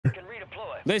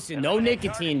Listen, no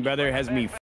nicotine, brother, has me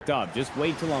f***ed up. Just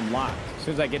wait till I'm locked. As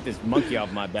soon as I get this monkey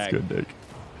off my back. That's good, Dick.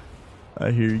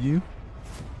 I hear you.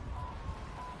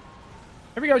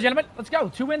 Here we go, gentlemen. Let's go.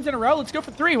 2 wins in a row. Let's go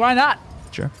for 3. Why not?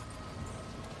 Sure.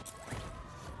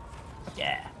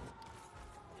 Yeah.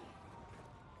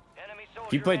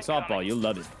 If you played softball, you'll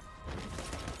love it.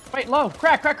 Wait, low.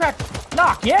 Crack, crack, crack.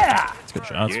 Knock. Yeah. That's good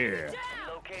shots. Yeah.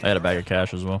 I had a bag of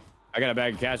cash as well. I got a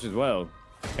bag of cash as well.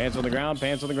 Pants on the ground,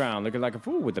 pants on the ground. Looking like a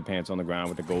fool with the pants on the ground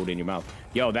with the gold in your mouth.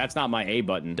 Yo, that's not my A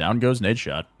button. Down goes Nade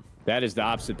shot. That is the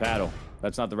opposite paddle.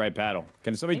 That's not the right paddle.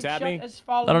 Can somebody tap me?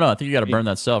 I don't know. I think you got to burn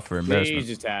that self for embarrassment. Please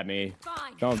just tap me.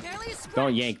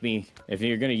 Don't yank me. If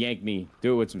you're gonna yank me,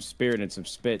 do it with some spirit and some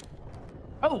spit.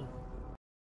 Oh.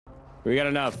 We got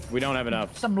enough. We don't have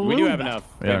enough. Some we do lube. have enough.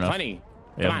 We We have have enough. plenty.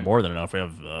 We have more than enough. We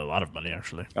have a lot of money,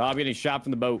 actually. Oh, I'm getting shot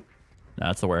from the boat. Nah,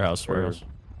 that's the warehouse. Warehouse.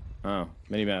 Oh,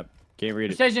 mini map. Can't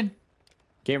read it. Precision.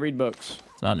 Can't read books.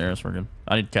 It's not near us. We're good.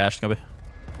 I need cash, Scubby.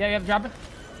 Yeah, you have to drop it.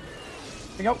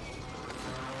 Here we go.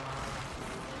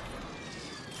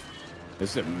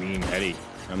 This is a mean heady.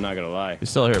 I'm not gonna lie. He's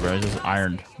still here, bro. He's just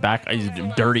ironed. Back. He's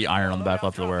dirty iron on the back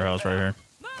left of the warehouse right here.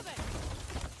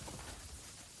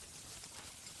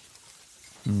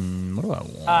 What do I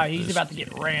want? He's about to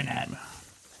get ran at.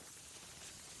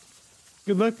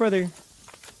 Good luck, brother.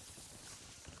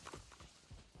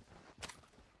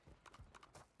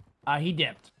 He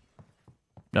dipped.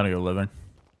 Gotta go living.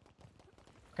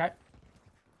 Okay.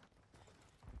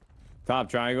 Top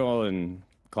triangle and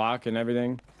clock and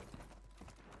everything.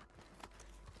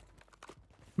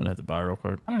 I'm gonna hit the buy real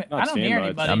quick. I don't seeing hear much.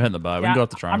 anybody. I'm hitting the buy. We can go up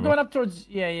the triangle. I'm going up towards.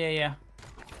 Yeah.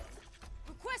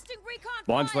 Requesting recon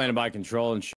Bunch fire. landing by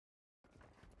control and shit.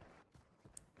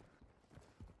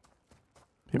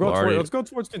 People already... Let's go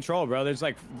towards control, bro. There's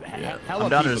like hella I'm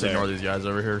down to people just there. ignore these guys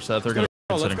over here, Seth. They're gonna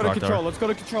be Let's sitting go to clock control. tower. Let's go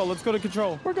to control. Let's go to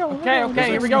control. We're going.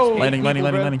 Okay, here we go. Landing.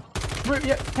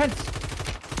 Yeah, tense.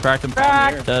 Cracked him.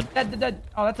 Crack. Dead. Dead.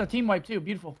 Oh, that's a team wipe too.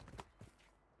 Beautiful.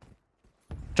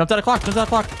 Jumped out of clock.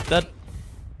 Dead.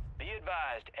 Be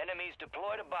advised, enemies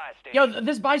deploy to buy station. Yo,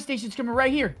 this buy station's coming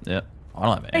right here. Yeah. I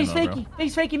don't have ammo, He's bro. faking.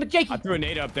 He's faking with Jakey. I threw a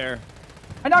nade up there.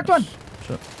 I knocked one.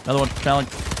 Shit. Another one. Challenge.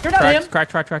 You're not him.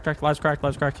 Cracked. Lives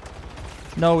cracked.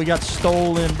 No, we got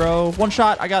stolen, bro. One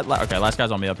shot. I got... Okay, last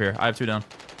guy's on me up here. I have 2 down.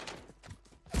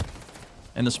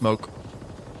 In the smoke.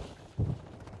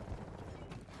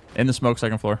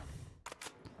 Second floor.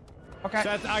 Okay.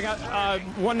 Seth, I got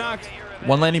one knocked.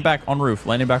 One landing back on roof.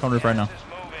 Right now.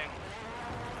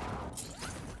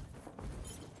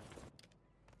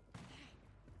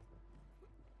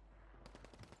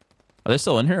 Are they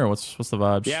still in here, or what's the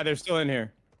vibes? Yeah, they're still in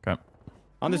here. Okay.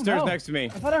 On the Oh, stairs no. next to me. I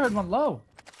thought I heard one low.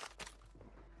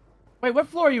 Wait, what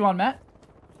floor are you on, Matt?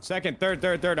 Second, third.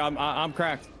 I'm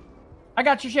cracked. I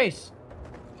got your chase.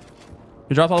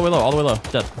 He dropped all the way low.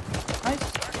 Dead. Nice.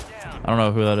 I don't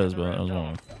know who that is, but that was one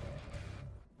of them.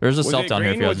 There's a Was self it down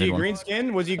here if green? you Was guys he need one. green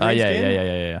skin? Was he green skin?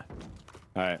 Yeah.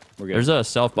 All right, we're good. There's a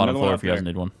self bottom Another one floor up if you guys there.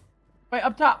 need one. Wait,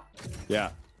 up top. Yeah.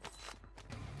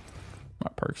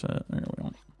 My perks at. There we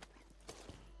go.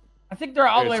 I think they're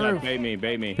all the way Here, Seth, roof.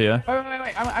 bait me. Yeah.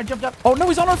 Wait. I jumped up. Oh no,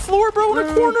 he's on our floor, bro, in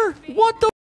a corner. What the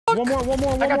fuck? One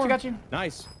more. I got you.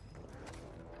 Nice.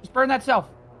 Just burn that self.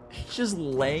 He's just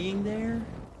laying there.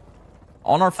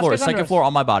 On our floor, guy's under second us. floor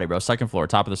on my body, bro. Second floor,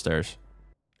 top of the stairs.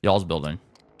 Y'all's building.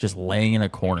 Just laying in a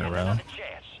corner, bro. Another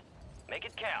chance. Make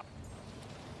it count.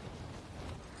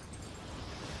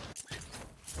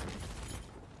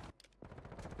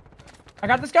 I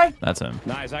got this guy. That's him.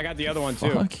 Nice. I got the other one too.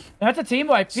 Fuck. That's a team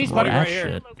wipe. Peace, Some buddy. rat right here.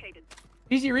 shit.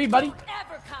 Easy read, buddy.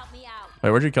 Never count me out.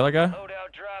 Wait, where'd you kill that guy?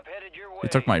 Loadout drop headed your way. He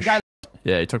took my Guy- shit.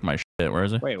 Yeah, he took my shit. Where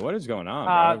is he? Wait, what is going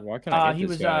on, bro? Why can't I get he this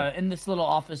was guy? in this little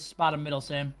office bottom middle,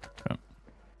 Sam. Okay.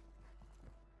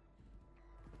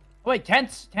 Oh, wait,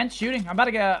 tense shooting. I'm about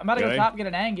to go Really? top, get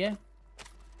an ang, yeah.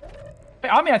 Wait,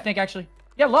 on me, I think actually.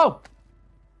 Yeah, low.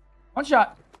 One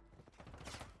shot.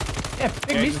 Yeah,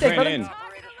 big Yeah, mistake, just ran brother. in.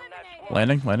 Operators from that squad.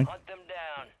 Landing. Hunt them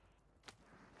down.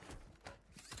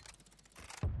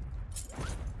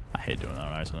 I hate doing that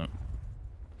on accident.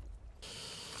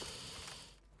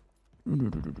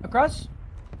 Across.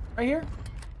 Right here.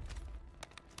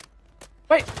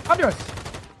 Wait, under us.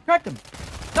 Cracked him.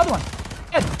 Another one.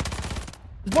 Dead.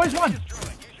 This boy's one. Use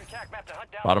your tac map to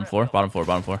hunt down Bottom floor.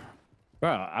 Bro,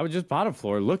 I was just bottom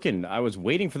floor looking. I was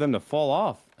waiting for them to fall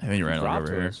off. I think he ran Dropped over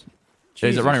to here. us. Yeah, he's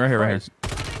Jesus running right here. Christ.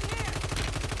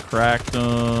 Cracked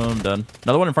him. Done.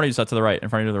 Another one in front of you, set to the right. In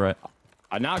front of you to the right.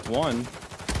 I knocked one.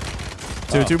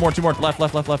 Two more. Left.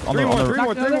 On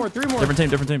the Three more.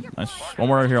 different team. Nice. One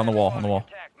more right here on the wall. tac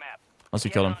map. Unless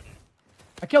you killed him.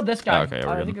 I killed this guy. Oh, okay, I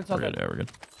we're think good. it's all We're dead.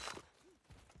 good.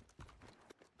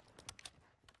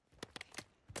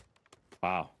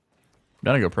 Wow.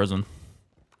 Gotta go prison.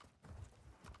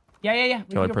 Yeah. We Go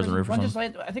can like go prison roof or One just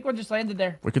something. landed. I think one just landed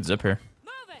there. We could zip here.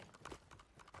 Moving.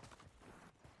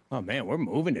 Oh man, we're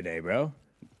moving today, bro.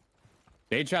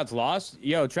 Day Shot's lost.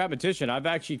 Yo, Trapmatician, I've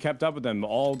actually kept up with them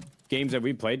all games that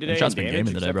we played today. Shot's been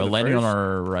gaming today, bro. Landing on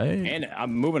our right. And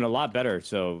I'm moving a lot better,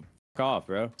 so fuck off,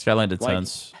 bro. This guy landed Like,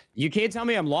 tense. You can't tell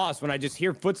me I'm lost when I just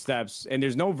hear footsteps and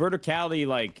there's no verticality,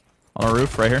 like On our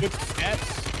roof, right here.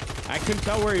 footsteps. I couldn't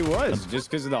tell where he was just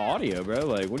because of the audio, bro.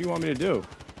 Like, what do you want me to do?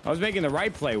 I was making the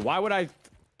right play. Why would I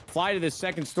fly to this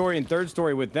second story and third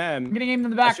story with them? I'm getting aimed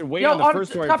in the I back. should wait Yo, on the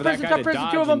first story top for that prison, guy top to prison,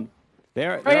 dodge. two of them. And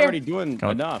they're Right here. already doing Come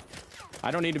on. enough. I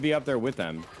don't need to be up there with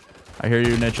them. I hear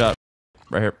you, Nate shot.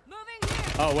 Right here. Moving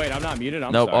here. Oh wait, I'm not muted.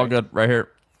 I'm Nope, sorry. all good. Right here.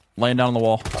 Laying down on the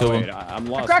wall. Two of Wait, them. I'm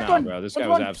lost cracked now, one. bro. This Which guy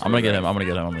was one? absolutely. I'm gonna get him. I'm gonna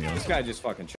get him. I'm gonna get This him. guy just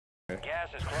fucking. Gas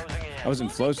is closing in. I was in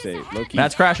flow state, low key.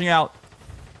 Matt's crashing out.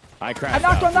 I crashed. I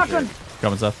knocked out one, for knocked one. sure.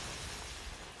 Coming, Seth.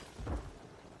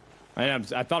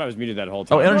 I thought I was muted that whole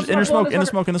time. Oh, Inner inner smoke, smoke, in the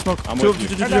smoke, in the smoke. I'm Two with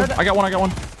of you. two. I got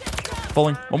one.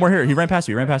 Pulling. One more here. He ran past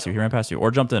you. He ran past you. Or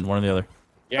jumped in. One or the other.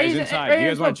 Yeah, he's He's inside. right You here,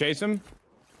 guys want look. to chase him?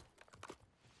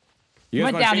 He You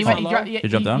guys went wanna down. chase He him dropped. low? Yeah, He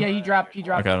jumped down? Yeah, he dropped.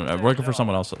 Okay, I'm looking for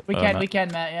someone else. We Matt.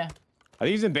 can, Matt. Yeah. I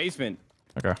think he's in basement.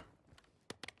 Okay.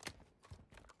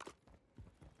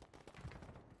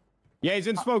 Yeah, he's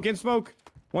in smoke.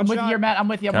 One I'm with shot. you here, Matt. I'm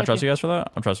with you. Can I trust you guys for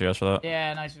that? I'm trusting you guys for that.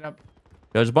 Yeah, nice job.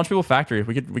 There's a bunch of people factory.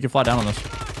 We could fly down on this.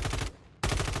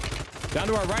 Down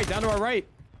to our right. Down to our right.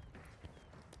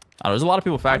 I don't know, there's a lot of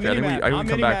people factory. I think we I'm can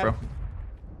come back, mini-map. bro.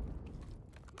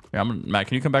 Yeah, Matt,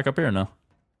 can you come back up here or no?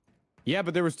 Yeah,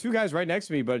 but there was two guys right next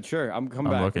to me. But sure, I'm coming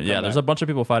I'm back. looking. I'm Yeah, coming there's a back. bunch of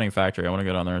people fighting factory. I want to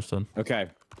go down there instead. Okay.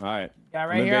 All right. Yeah, I'm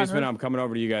right in here. the on basement. roof. I'm coming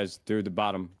over to you guys through the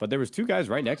bottom. But there was two guys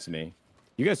right next to me.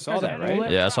 You guys saw Guys that, at right?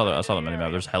 bullet. Yeah, I saw the mini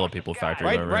map. There's hella people factory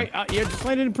Right, over right. here. Yeah, just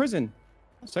landed in prison.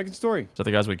 Second story. Is that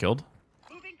the guys we killed?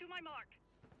 Moving to my mark.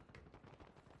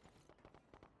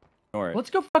 All right. Let's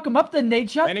go fuck him up then,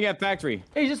 Nate. Shot. Landing at factory.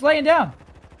 Hey, he's just laying down.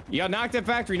 Yeah, knocked at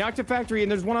factory.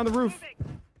 And there's one on the roof.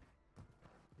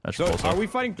 That's So close are up. we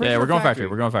fighting prison? Yeah, we're or going factory.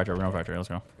 We're going factory. Let's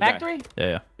go. Factory?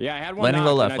 Yeah. Yeah, I had one. Landing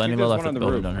low knocked, left. and I think Landing low there's left. one on The the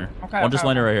building roof. down here. Okay, One just okay,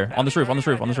 landed okay. right here. On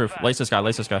this roof. Lace this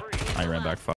guy. I ran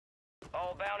back. Fuck.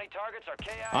 All bounty targets are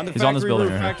KIA. On the He's on this factory building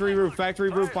roof. right here. Factory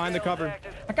roof behind the cover.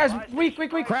 That guy's weak.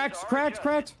 Cracked.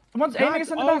 Someone's aiming us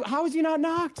in the back. How is he not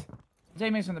knocked? He's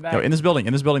aiming us in the back. Yo, in this building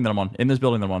that I'm on. All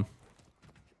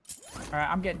right,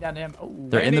 I'm getting down to him. Oh,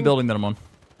 They're in the Landing. building that I'm on.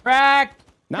 cracked.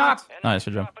 Knocked. Knocked. Nice,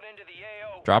 good job. Dropping into the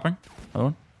AO. Dropping. Other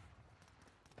one.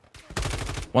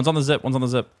 One's on the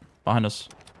zip. Behind us.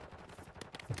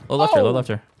 Low left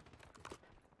here.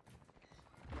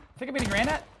 I think I'm getting ran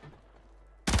at.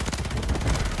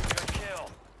 Good kill.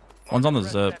 One's on the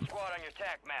Rest of that zip. squad on your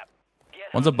tac map.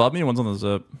 Get One's on above me. One's on the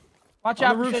zip. Watch On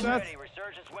out, the roof, precision. Seth. ready.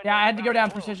 Resurgence window Yeah, I had to go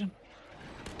down closed. precision.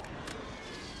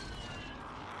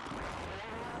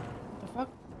 The fuck?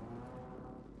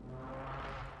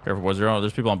 Careful, boys.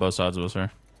 There's people on both sides of us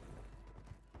here.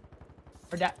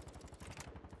 Or that.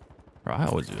 Bro, I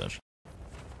always do that shit.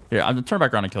 Here, I'm gonna turn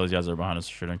back around and kill these guys that are behind us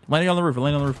shooting. Landing on the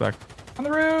roof back. On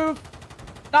the roof.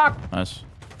 Knock. Nice.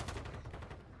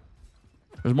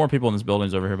 There's more people in this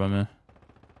buildings over here by me.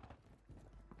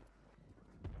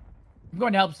 I'm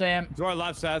going to help Sam. To our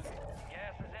left, Seth.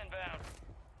 Gas is inbound.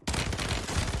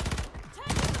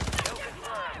 Kill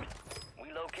confirmed.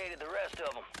 We located the rest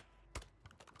of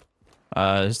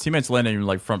them. His teammates landing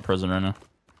like front prison right now.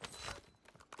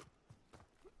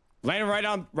 Landing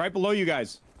right below you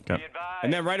guys. Okay. Be advised,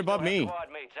 And then right above still have me. Squad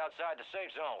mates outside the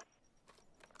safe zone.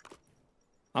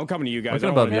 I'm coming to you guys. Looking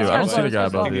above wanna you. be I don't outside. see the guy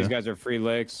Let's go. above I think you. these guys are free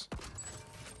licks.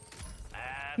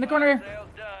 In the corner here. Sales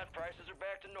done. Prices are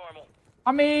back to normal.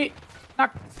 On me.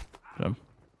 Knock. Okay.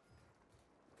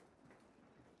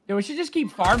 Dude, we should just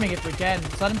keep farming if we can.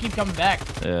 Just let him keep coming back.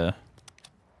 Yeah.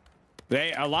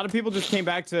 A lot of people just came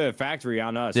back to factory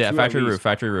on us. Yeah, Two factory at roof. least.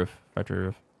 Factory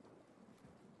roof.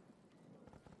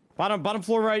 Bottom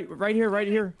floor right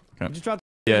here. Okay. Just drop.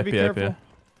 Yeah, be yeah, careful. yeah.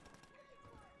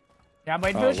 Yeah, I'm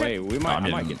waiting for Oh this wait, shit. I I'm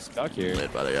might getting get stuck here.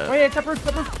 lit by the guy. Wait, top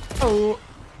roof. Oh.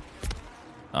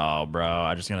 Oh, bro,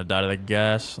 I just gonna die to the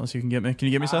gas. Unless you can get me. Can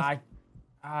you get me, Seth?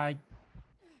 I.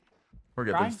 We're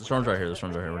good. Try. The storm's right here. We're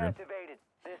good. Activated.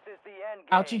 This is the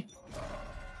end game.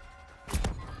 Ouchie.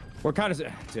 We're kind of,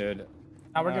 dude.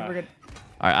 No, we're good. We're good.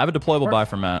 All right, I have a deployable buy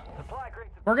from Matt. Supply crates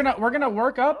We're gonna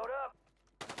work up. load up.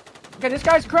 Okay, this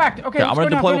guy's cracked. Okay, Okay, I'm let's gonna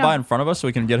go deploy now, a go buy now. in front of us so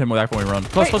we can get him back when we run.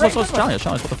 Close. Wait, Challenge.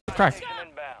 What the f cracked? Station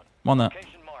inbound. I'm on that.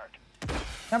 Location marked.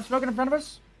 I'm smoking in front of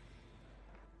us.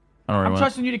 I don't know where I'm he went.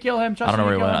 trusting you to kill him. I don't know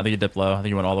where he went. I think he dipped low. I think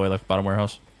he went all the way left bottom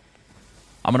warehouse.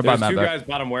 I'm gonna buy There's Matt two back. guys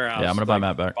bottom warehouse. Yeah, I'm gonna buy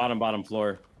Matt back. Bottom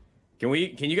floor.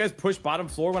 Can you guys push bottom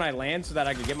floor when I land so that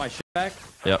I can get my shit back?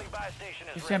 Yep. Buy station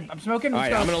is Sam, I'm smoking. All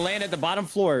Let's right, go. I'm gonna land at the bottom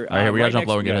floor. All right, here we gotta right jump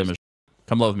low and next get to you him.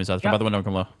 Come low with me, Seth. Come Yep. by the window and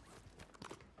come low.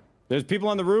 There's people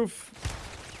on the roof.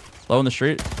 Low in the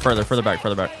street. Further back.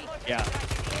 Yeah.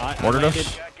 Mortared us.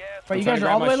 got gas. Wait, you trying guys to are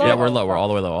grab all the my way low? shit. Yeah, we're low. We're all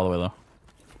the way low.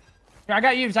 Here, I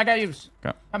got yous.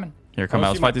 Okay. Coming. Here, come out.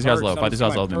 Let's fight these guys low. Fight these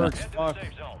guys low with me, man. Fuck.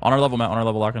 Safe zone. On our level, Matt. On our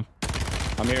level, locking.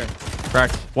 I'm here.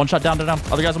 Cracked. One shot down.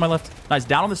 Other guys on my left. Nice.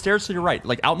 Down on the stairs to your right.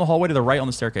 Like out in the hallway to the right on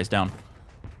the staircase. Down.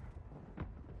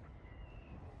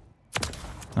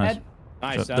 Nice. Ed.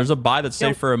 Nice. So Seth. there's a buy that's Yo.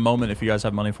 safe for a moment if you guys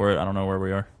have money for it. I don't know where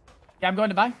we are. Yeah, I'm going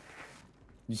to buy.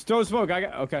 You still smoke. I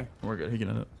got. Okay. We're good. He can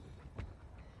hit it.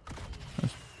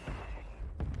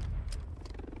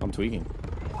 I'm tweaking.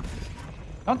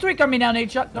 Don't tweak on me now,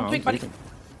 Nate. Shut. Don't No, tweak, I'm buddy. tweaking.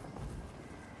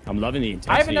 I'm loving the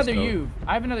intensity. I have another smoke.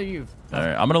 U. All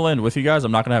right. I'm gonna land with you guys.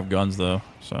 I'm not gonna have guns though.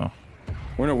 So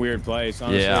We're in a weird place.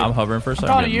 Honestly. yeah, I'm hovering for a second.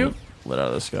 calling getting you. lit out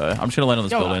of the sky. I'm just gonna land on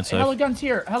this Yo, building. Safe. hella guns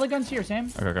here. Hella guns here,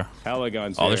 Sam. Okay. Hella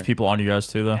guns. Oh, there's here. people on you guys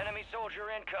too though. Enemy soldier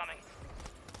incoming.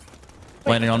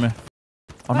 Landing on me.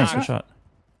 Oh, nice. Good Nice. shot.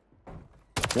 One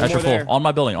Actually, more full. there. On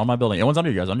my building. One's under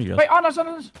you guys. Wait, on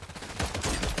us.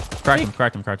 Cracked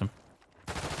him.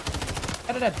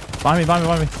 Dead. Behind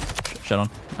me. Shit on.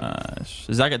 Nice.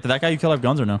 Did that guy you kill have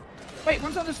guns or no? Wait,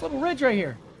 one's on this little ridge right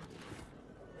here.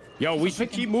 Yo, we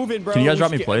should keep moving, bro. Can you guys We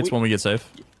drop should me plates when we get safe?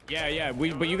 Yeah.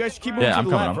 But you guys should keep moving Yeah, to I'm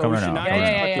the coming, left, I'm bro. coming We right should now. not Yeah,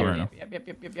 get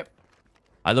yeah, stuck here. Yep.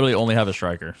 I literally only have a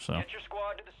striker, so. Get your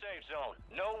squad to the safe zone.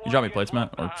 No one You drop me gets plates, Matt,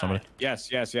 left or behind. somebody. Yes.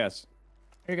 Here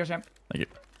you go, Sam. Thank you.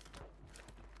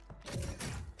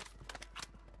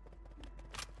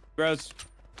 Bros.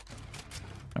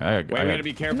 All right, Wait, we gotta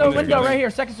be careful. No There's window guys. right here.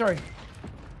 Second story.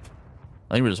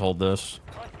 I think we just hold this.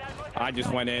 I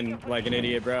just went in like an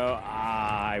idiot, bro.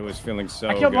 I was feeling so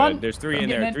I killed good. one. There's three I'm in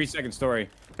getting there. in. 3 second story.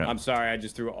 Okay. I'm sorry. I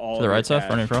just threw all To the of right your side,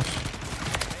 running cash.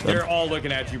 across. They're all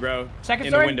looking at you, bro. Second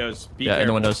in story? the windows. Be Yeah, in the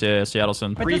careful. windows. Yeah,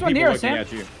 Seattleson. Wait, 3 there's one people near looking Sam.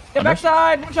 at you. Get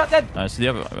backside. One shot dead. Nice. Do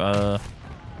you have? I'm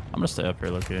gonna stay up here,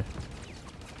 Loki.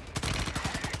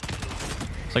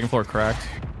 Second floor cracked.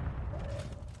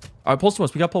 All right, pulls to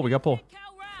us. We got pull. Cow round.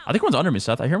 I think one's under me,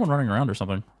 Seth. I hear one running around or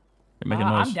something. They're making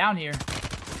noise. I'm down here.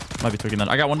 Might be tweaking that.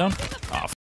 I got one down. Oh,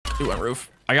 he went roof.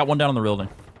 I got one down on the building.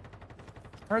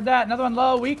 Heard that. Another one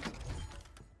low, weak.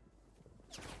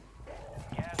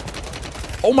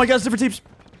 Oh my God, it's different teams.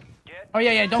 Oh,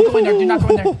 yeah. Don't go in there. Do not go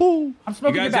in there. I'm You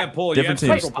smoking your guys back. have pull. Different you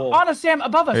have teams. circle pull. On us, Sam.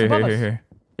 Above us. Above us. Here.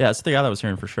 Yeah, that's the guy that was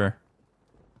hearing for sure.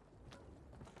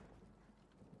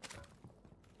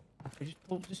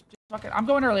 Just fuck it. I'm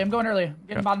going early. I'm getting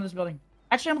Okay. bottom of this building.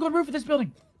 Actually, I'm going roof of this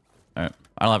building. All right.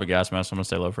 I don't have a gas mask, so I'm gonna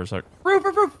stay low for a sec. Roof.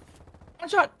 One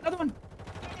shot. Another one.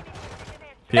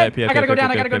 PI. I gotta go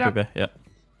down. Yeah.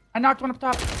 I knocked one up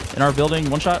top. In our building,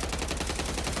 one shot.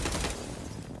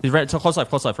 He's right. So close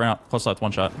left, right now. Close left,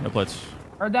 one shot. No plates.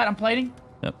 Heard that. I'm plating.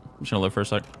 Yep. I'm just gonna live for a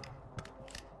sec.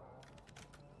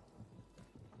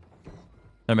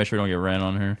 Gotta make sure we don't get ran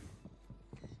on here.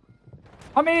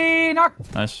 On me. Knock.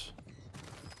 Nice.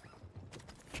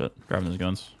 Shit. Grabbing those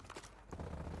guns.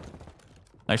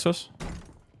 Next to us.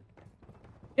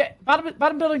 Yeah.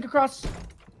 Bottom building across.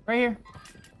 Right here.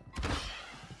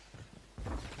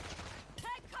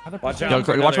 Watch out.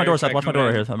 Yo, watch my door, Airstrike Seth. Watch my door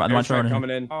right here. I'm Airstrike running coming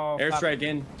in. Oh, Airstrike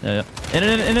in. Yeah.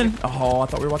 In. Oh, I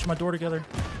thought we were watching my door together.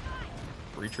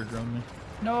 Breacher drone me.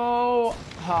 No.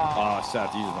 Oh,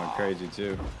 Seth, you just went crazy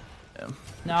too.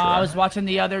 No, I was watching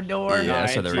the other door. Yeah, I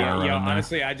said they were gonna run in there.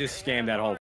 Honestly, I just scammed that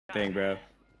whole thing, bro.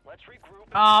 Let's regroup.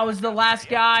 Oh, I was the last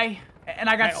guy, and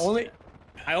I got.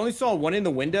 I only saw one in the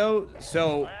window,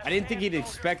 so I didn't think he'd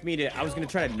expect me to. I was gonna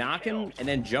try to knock him and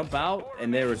then jump out,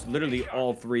 and there was literally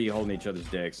all 3 holding each other's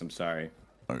dicks. I'm sorry.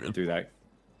 Do that.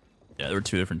 Yeah, there were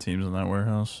 2 different teams in that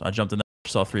warehouse. I jumped in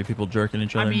there, saw 3 people jerking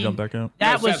each other I mean, and jumped back out.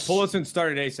 That Yo, Seth, was. pull us and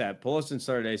start it ASAP. Pull us and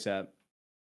start it ASAP.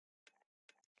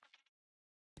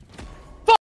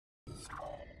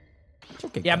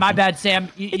 Okay, Yeah, my bad, Sam.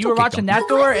 You were okay, watching Duncan. that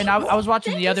door, and I was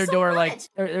watching the other door. Like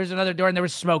there's another door, and there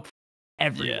was smoke Yeah,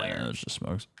 everywhere. there's just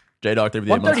smokes. J-Dog, there with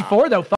the 8 months. 134 though.